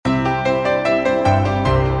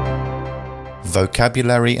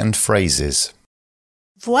Vocabulary and phrases.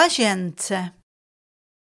 W łazience.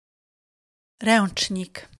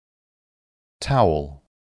 Ręcznik. Towel.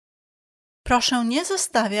 Proszę, nie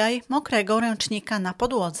zostawiaj mokrego ręcznika na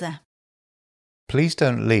podłodze. Please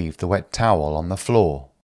don't leave the wet towel on the floor.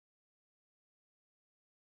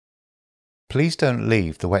 Please don't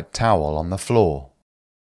leave the wet towel on the floor.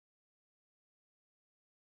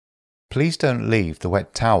 Please don't leave the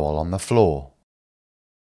wet towel on the floor.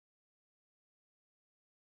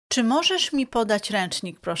 Czy możesz mi podać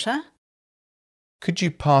ręcznik, proszę? Could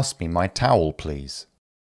you pass me my towel, please?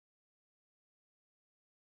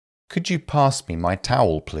 Could you pass me my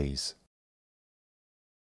towel, please?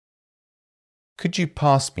 Could you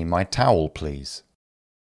pass me my towel, please?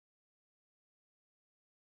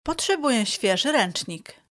 Potrzebuję świeży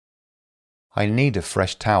ręcznik. I need a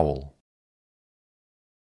fresh towel.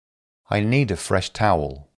 I need a fresh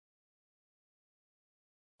towel.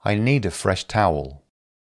 I need a fresh towel.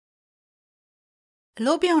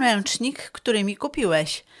 Lubię ręcznik, który mi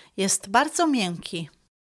kupiłeś. Jest bardzo miękki.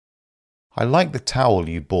 I like the towel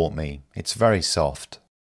you bought me. It's very soft.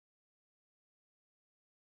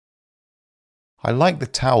 I like the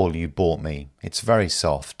towel you bought me. It's very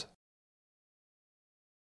soft.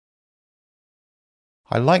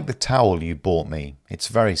 I like the towel you bought me.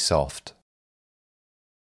 It's very soft.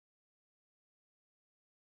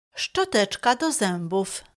 Szczoteczka do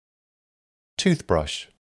zębów.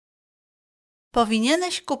 Toothbrush.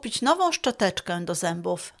 Powinieneś kupić nową szczoteczkę do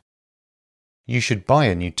zębów. You should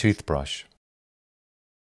buy a new toothbrush.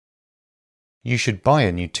 You should buy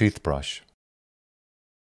a new toothbrush.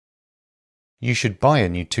 You should buy a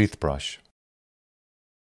new toothbrush.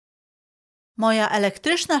 Moja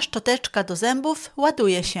elektryczna szczoteczka do zębów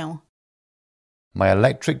ładuje się. My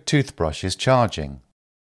electric toothbrush is charging.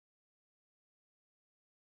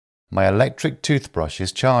 My electric toothbrush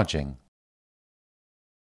is charging.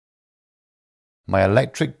 My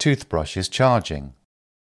electric toothbrush is charging.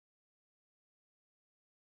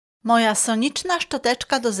 Moja soniczna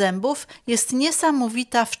szczoteczka do zębów jest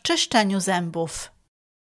niesamowita w czyszczeniu zębów.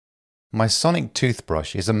 My sonic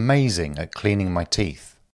toothbrush is amazing at cleaning my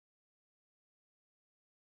teeth.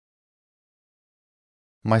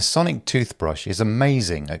 My sonic toothbrush is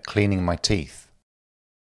amazing at cleaning my teeth.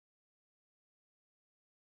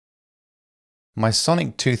 My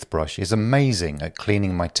sonic toothbrush is amazing at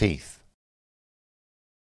cleaning my teeth.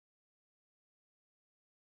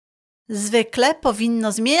 Zwykle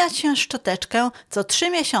powinno zmieniać się szczoteczkę co 3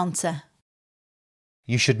 miesiące.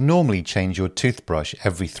 You should normally change your toothbrush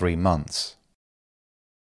every 3 months.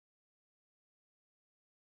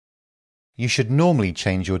 You should normally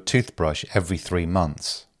change your toothbrush every 3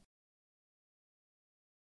 months.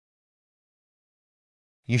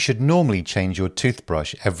 You should normally change your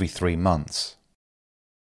toothbrush every 3 months.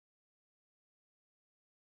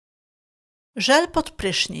 Żel pod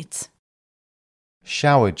prysznic.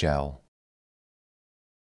 Shower gel.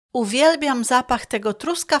 Uwielbiam zapach tego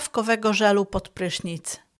truskawkowego żelu pod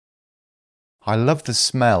prysznic. I love the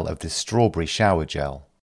smell of this strawberry shower gel.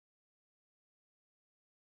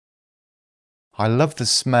 I love the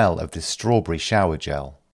smell of this strawberry shower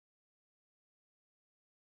gel.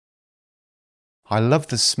 I love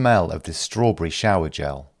the smell of this strawberry shower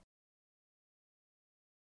gel.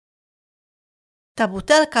 Ta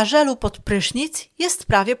butelka żelu pod prysznic jest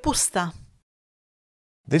prawie pusta.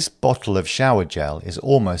 This bottle of shower gel is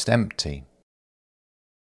almost empty.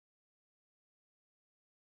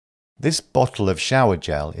 This bottle of shower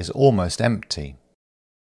gel is almost empty.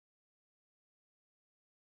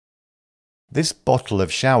 This bottle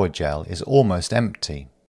of shower gel is almost empty.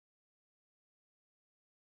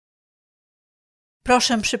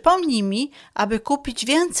 Proszę, przypomnij mi, aby kupić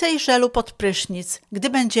więcej żelu pod prysznic, gdy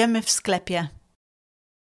będziemy w sklepie.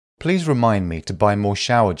 Please remind me to buy more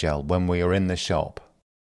shower gel when we are in the shop.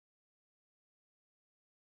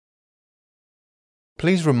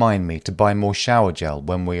 Please remind me to buy more shower gel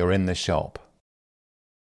when we are in the shop.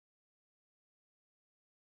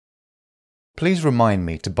 Please remind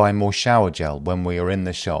me to buy more shower gel when we are in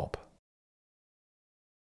the shop.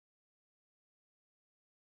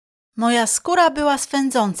 Moja skóra była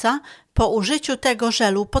swędząca po użyciu tego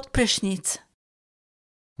żelu pod prysznic.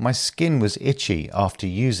 My skin was itchy after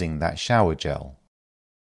using that shower gel.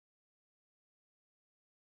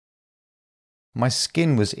 My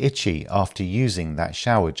skin was itchy after using that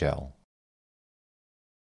shower gel.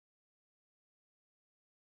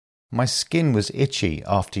 My skin was itchy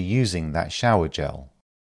after using that shower gel.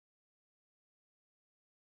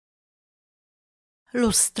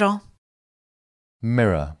 Lustro.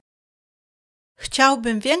 Mirror.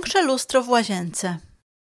 Chciałbym większe lustro w łazience.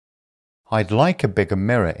 I'd like a bigger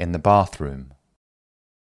mirror in the bathroom.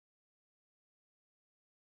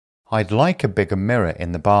 I'd like a bigger mirror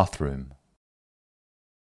in the bathroom.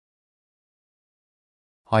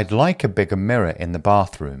 I'd like a bigger mirror in the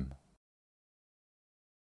bathroom.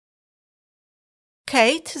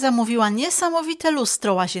 Kate zamówiła niesamowite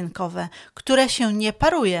lustro łazienkowe, które się nie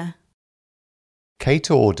paruje.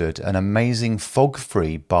 Kate ordered an amazing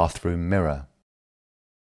fog-free bathroom mirror.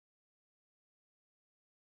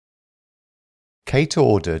 Kate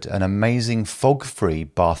ordered an amazing fog-free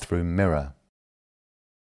bathroom mirror.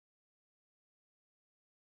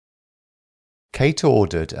 Kate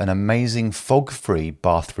ordered an amazing fog-free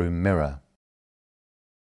bathroom mirror.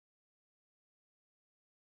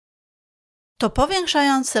 To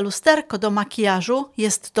powiększające lusterko do makijażu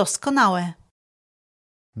jest doskonałe.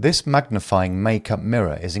 This magnifying makeup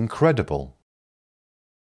mirror is incredible.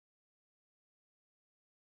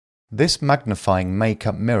 This magnifying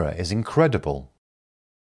makeup mirror is incredible.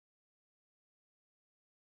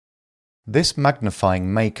 This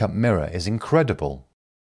magnifying makeup mirror is incredible.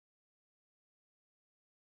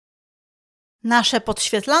 Nasze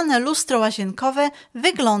podświetlane lustro łazienkowe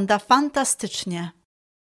wygląda fantastycznie.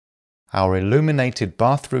 Our illuminated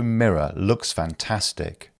bathroom mirror looks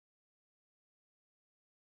fantastic.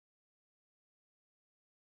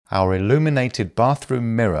 Our illuminated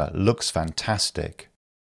bathroom mirror looks fantastic.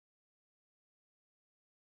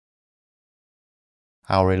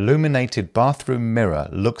 Our illuminated bathroom mirror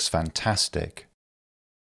looks fantastic.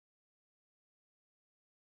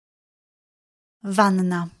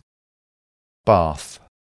 Wanna. Bath.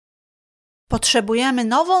 Potrzebujemy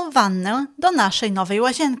nową wannę do naszej nowej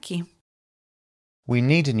łazienki. We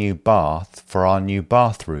need a new bath for our new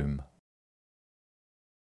bathroom.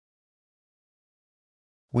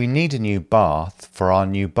 We need a new bath for our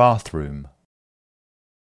new bathroom.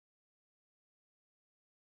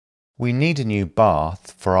 We need a new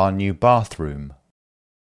bath for our new bathroom.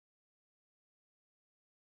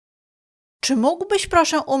 Czy mógłbyś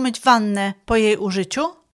proszę umyć wannę po jej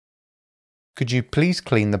użyciu? Could you please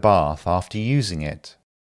clean the bath after using it?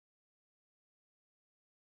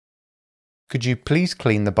 Could you please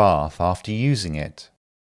clean the bath after using it?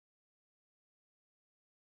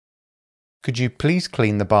 Could you please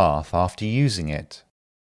clean the bath after using it?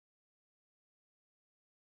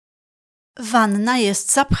 Wanna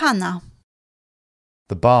jest zapchana.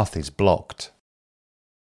 The bath is blocked.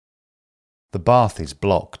 The bath is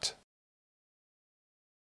blocked.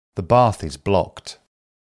 The bath is blocked.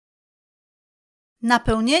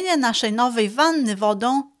 Napełnienie naszej nowej wanny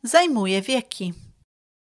wodą zajmuje wieki.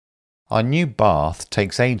 Our new bath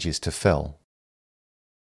takes ages to fill.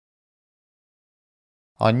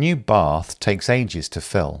 Our new bath takes ages to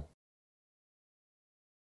fill.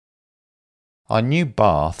 Our new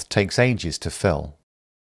bath takes ages to fill.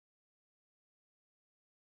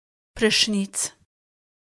 Prysznic.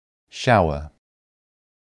 Shower.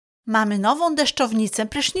 Mamy nową deszczownicę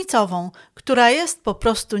prysznicową, która jest po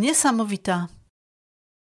prostu niesamowita.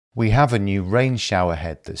 We have a new rain shower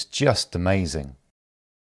head that's just amazing.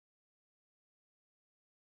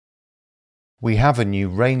 We have a new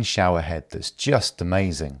rain shower head that's just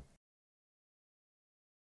amazing.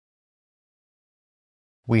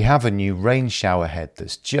 We have a new rain shower head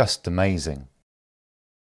that's just amazing.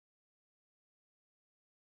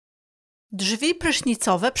 Drzwi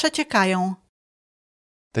prysznicowe przeciekają.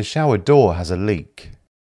 The shower door has a leak.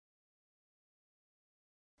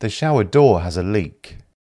 The shower door has a leak.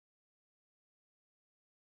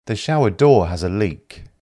 The shower door has a leak.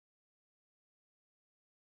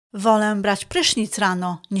 Wolę brać prysznic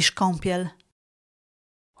rano niż kąpiel.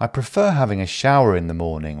 I prefer having a shower in the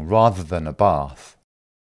morning rather than a bath.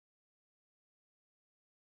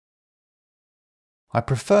 I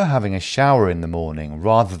prefer having a shower in the morning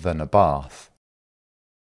rather than a bath.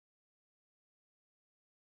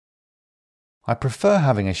 I prefer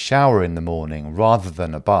having a shower in the morning rather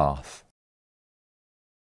than a bath.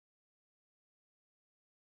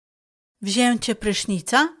 Wzięcie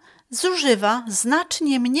prysznica zużywa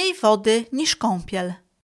znacznie mniej wody niż kąpiel.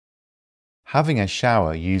 Having a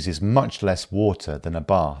shower uses much less water than a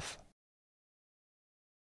bath.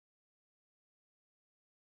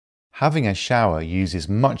 Having a shower uses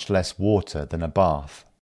much less water than a bath.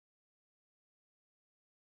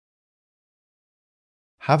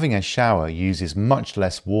 Having a shower uses much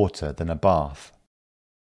less water than a bath.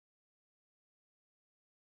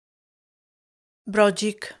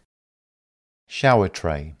 Brodzik. Shower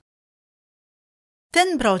tray.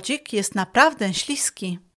 Ten brodzik jest naprawdę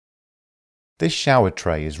śliski. This shower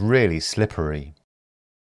tray is really slippery.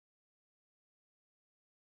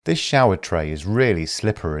 This shower tray is really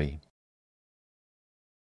slippery.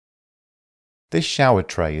 This shower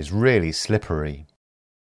tray is really slippery.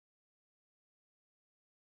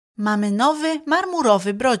 Mamy nowy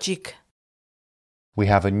marmurowy brodzik. We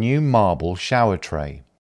have a new marble shower tray.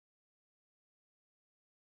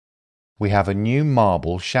 We have a new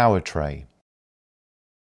marble shower tray.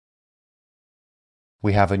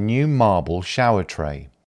 We have a new marble shower tray.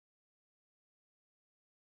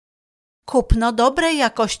 Kupno dobrej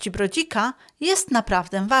jakości brodzika jest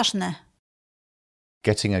naprawdę ważne.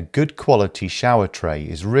 Getting a good quality shower tray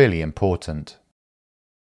is really important.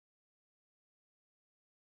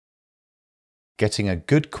 Getting a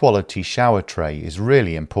good quality shower tray is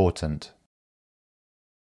really important.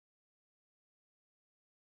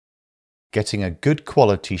 Getting a good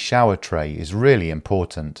quality shower tray is really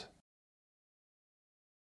important.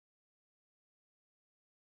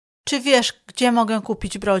 Czy wiesz, gdzie mogę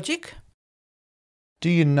kupić brodzik? Do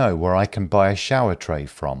you know where I can buy a shower tray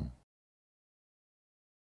from?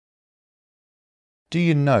 Do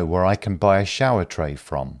you know where I can buy a shower tray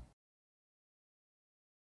from?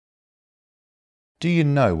 Do you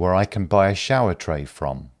know where I can buy a shower tray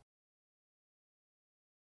from?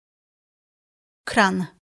 Kran.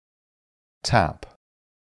 Tap.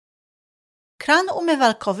 Kran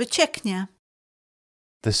umywalkowy cieknie.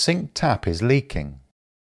 The sink tap is leaking.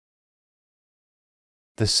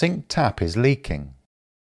 The sink tap is leaking.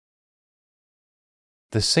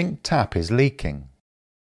 The sink tap is leaking.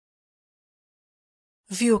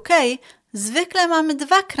 W UK zwykle mamy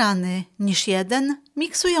 2 krany niż jeden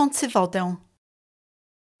miksujący wodę.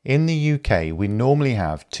 In the UK, we normally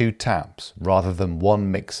have 2 taps rather than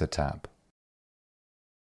 1 mixer tap.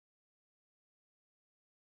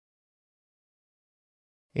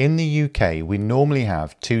 In the UK, we normally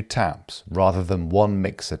have 2 taps rather than 1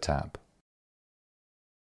 mixer tap.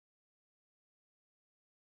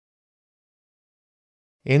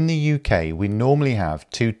 In the UK, we normally have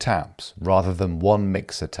 2 taps rather than 1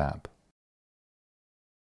 mixer tap.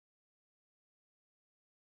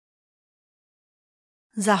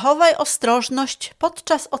 Zachowaj ostrożność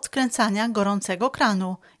podczas odkręcania gorącego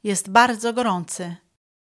kranu. Jest bardzo gorący.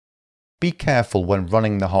 Be careful when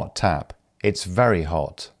running the hot tap. It's very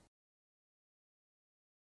hot.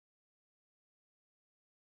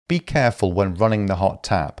 Be careful when running the hot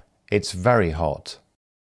tap. It's very hot.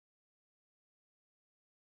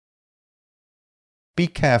 Be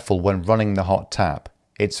careful when running the hot tap.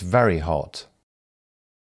 It's very hot.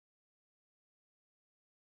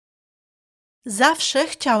 Zawsze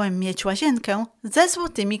chciałem mieć łazienkę ze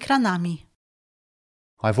złotymi kranami.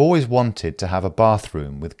 I've always wanted to have a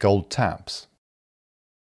bathroom with gold taps.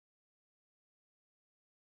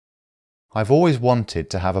 I've always wanted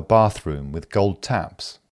to have a bathroom with gold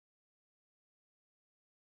taps.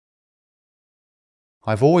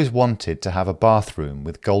 I've always wanted to have a bathroom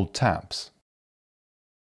with gold taps.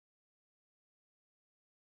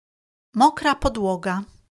 Mokra podłoga.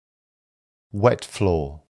 Wet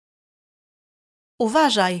floor.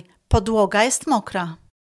 Uważaj, podłoga jest mokra.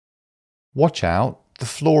 Watch out, the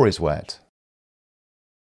floor is wet.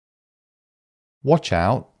 Watch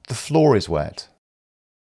out, the floor is wet.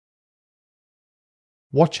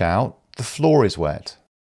 Watch out, the floor is wet.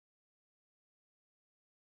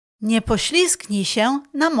 Nie poślizgnij się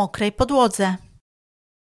na mokrej podłodze.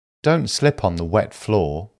 Don't slip on the wet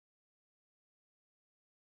floor.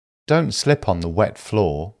 Don't slip on the wet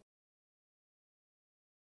floor.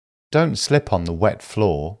 Don't slip on the wet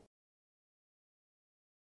floor.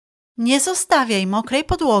 Nie zostawiaj mokrej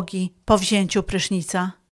podłogi po wzięciu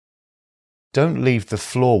prysznica. Don't leave the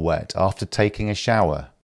floor wet after taking a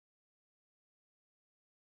shower.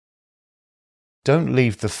 Don't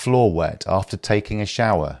leave the floor wet after taking a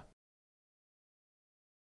shower.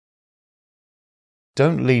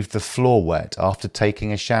 Don't leave the floor wet after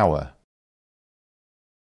taking a shower.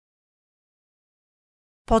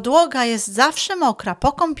 Podłoga jest zawsze mokra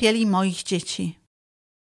po kąpieli moich dzieci.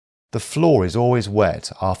 The floor is always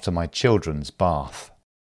wet after my children's bath.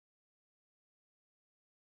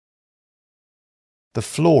 The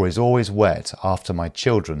floor is always wet after my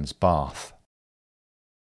children's bath.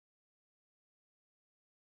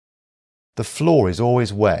 The floor is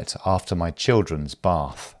always wet after my children's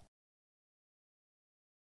bath.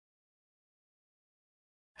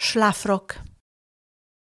 Szlafrok.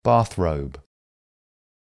 Bathrobe.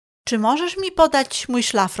 Czy możesz mi podać mój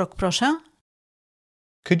szlafrok, proszę?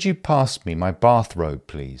 Could you pass me my bathrobe,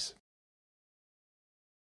 please?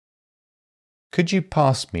 Could you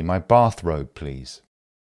pass me my bathrobe, please?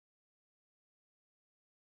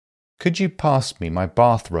 Could you pass me my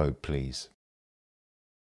bathrobe, please?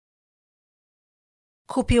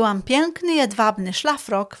 Kupiłam piękny jedwabny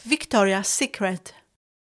szlafrok w Victoria's Secret.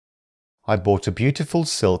 I bought a beautiful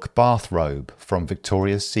silk bathrobe from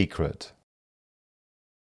Victoria's Secret.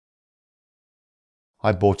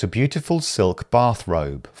 I bought a beautiful silk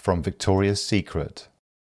bathrobe from Victoria's Secret.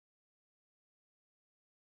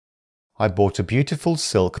 I bought a beautiful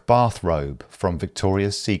silk bathrobe from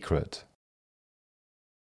Victoria's Secret.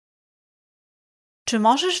 Czy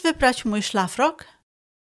możesz wyprać mój szlafrok?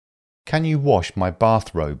 Can you wash my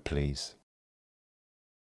bathrobe, please?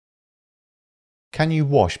 Can you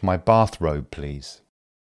wash my bathrobe, please?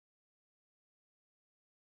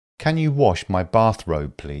 Can you wash my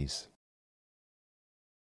bathrobe, please?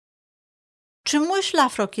 Czy mój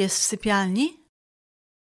szlafrok jest w sypialni?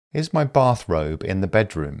 Is my bathrobe in the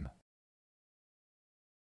bedroom?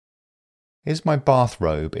 Is my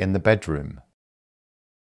bathrobe in the bedroom?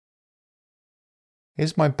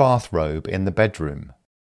 Is my bathrobe in the bedroom?